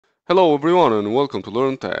Hello everyone and welcome to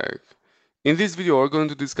Learn Tech. In this video we're going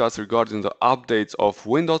to discuss regarding the updates of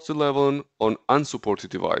Windows 11 on unsupported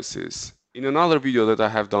devices. In another video that I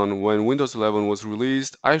have done when Windows 11 was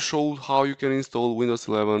released, I showed how you can install Windows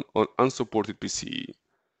 11 on unsupported PC.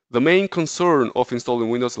 The main concern of installing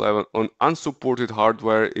Windows 11 on unsupported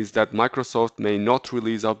hardware is that Microsoft may not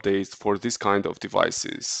release updates for this kind of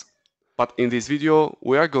devices. But in this video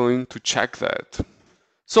we are going to check that.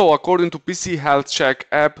 So, according to PC Health Check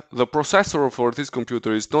app, the processor for this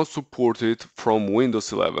computer is not supported from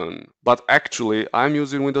Windows 11. But actually, I'm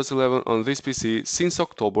using Windows 11 on this PC since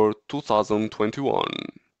October 2021.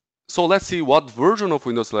 So let's see what version of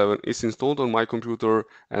Windows 11 is installed on my computer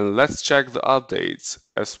and let's check the updates,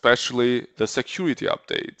 especially the security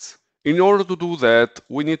updates. In order to do that,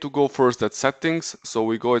 we need to go first at settings, so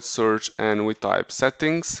we go at search and we type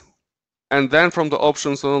settings. And then from the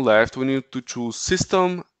options on the left, we need to choose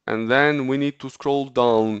System, and then we need to scroll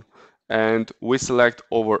down and we select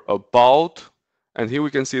over About. And here we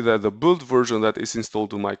can see that the build version that is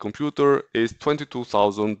installed on my computer is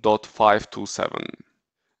 22,000.527.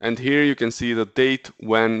 And here you can see the date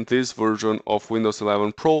when this version of Windows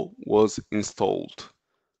 11 Pro was installed.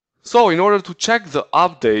 So in order to check the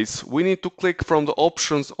updates, we need to click from the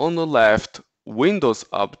options on the left, Windows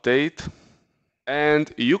Update.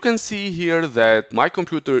 And you can see here that my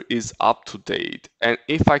computer is up to date. And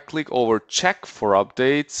if I click over check for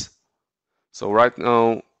updates, so right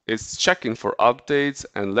now it's checking for updates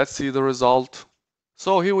and let's see the result.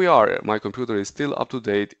 So here we are, my computer is still up to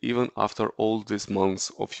date even after all these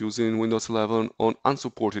months of using Windows 11 on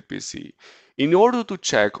unsupported PC. In order to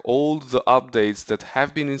check all the updates that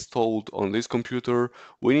have been installed on this computer,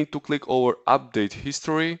 we need to click over update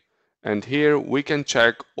history. And here we can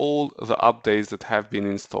check all the updates that have been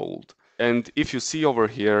installed. And if you see over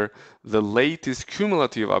here, the latest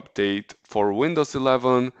cumulative update for Windows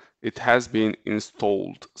 11, it has been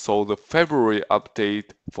installed. So the February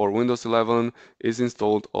update for Windows 11 is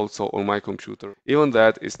installed also on my computer. Even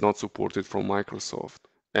that is not supported from Microsoft.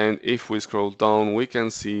 And if we scroll down, we can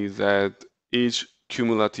see that each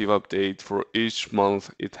cumulative update for each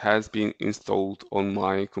month, it has been installed on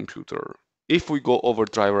my computer. If we go over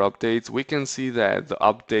driver updates, we can see that the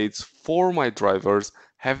updates for my drivers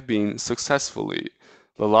have been successfully.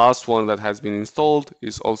 The last one that has been installed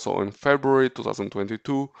is also in February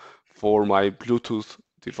 2022 for my Bluetooth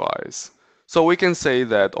device. So we can say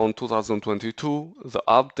that on 2022, the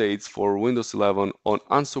updates for Windows 11 on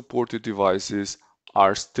unsupported devices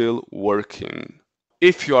are still working.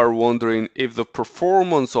 If you are wondering if the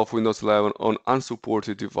performance of Windows 11 on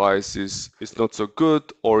unsupported devices is not so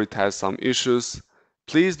good or it has some issues,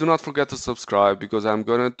 please do not forget to subscribe because I'm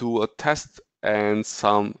gonna do a test and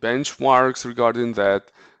some benchmarks regarding that,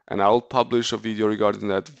 and I'll publish a video regarding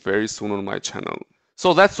that very soon on my channel.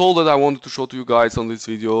 So that's all that I wanted to show to you guys on this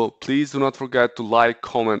video. Please do not forget to like,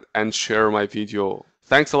 comment and share my video.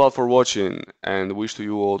 Thanks a lot for watching and wish to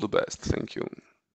you all the best. Thank you.